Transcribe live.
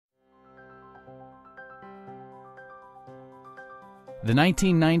The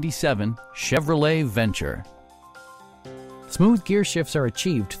 1997 Chevrolet Venture. Smooth gear shifts are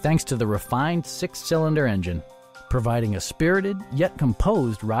achieved thanks to the refined 6-cylinder engine, providing a spirited yet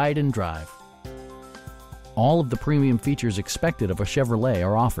composed ride and drive. All of the premium features expected of a Chevrolet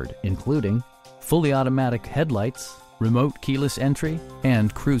are offered, including fully automatic headlights, remote keyless entry,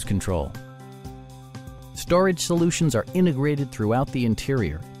 and cruise control. Storage solutions are integrated throughout the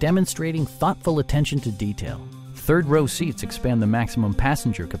interior, demonstrating thoughtful attention to detail. Third-row seats expand the maximum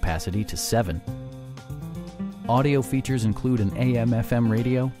passenger capacity to 7. Audio features include an AM/FM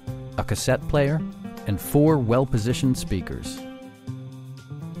radio, a cassette player, and 4 well-positioned speakers.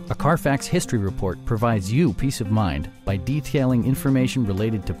 A Carfax history report provides you peace of mind by detailing information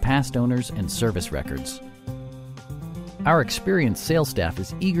related to past owners and service records. Our experienced sales staff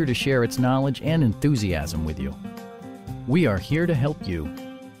is eager to share its knowledge and enthusiasm with you. We are here to help you.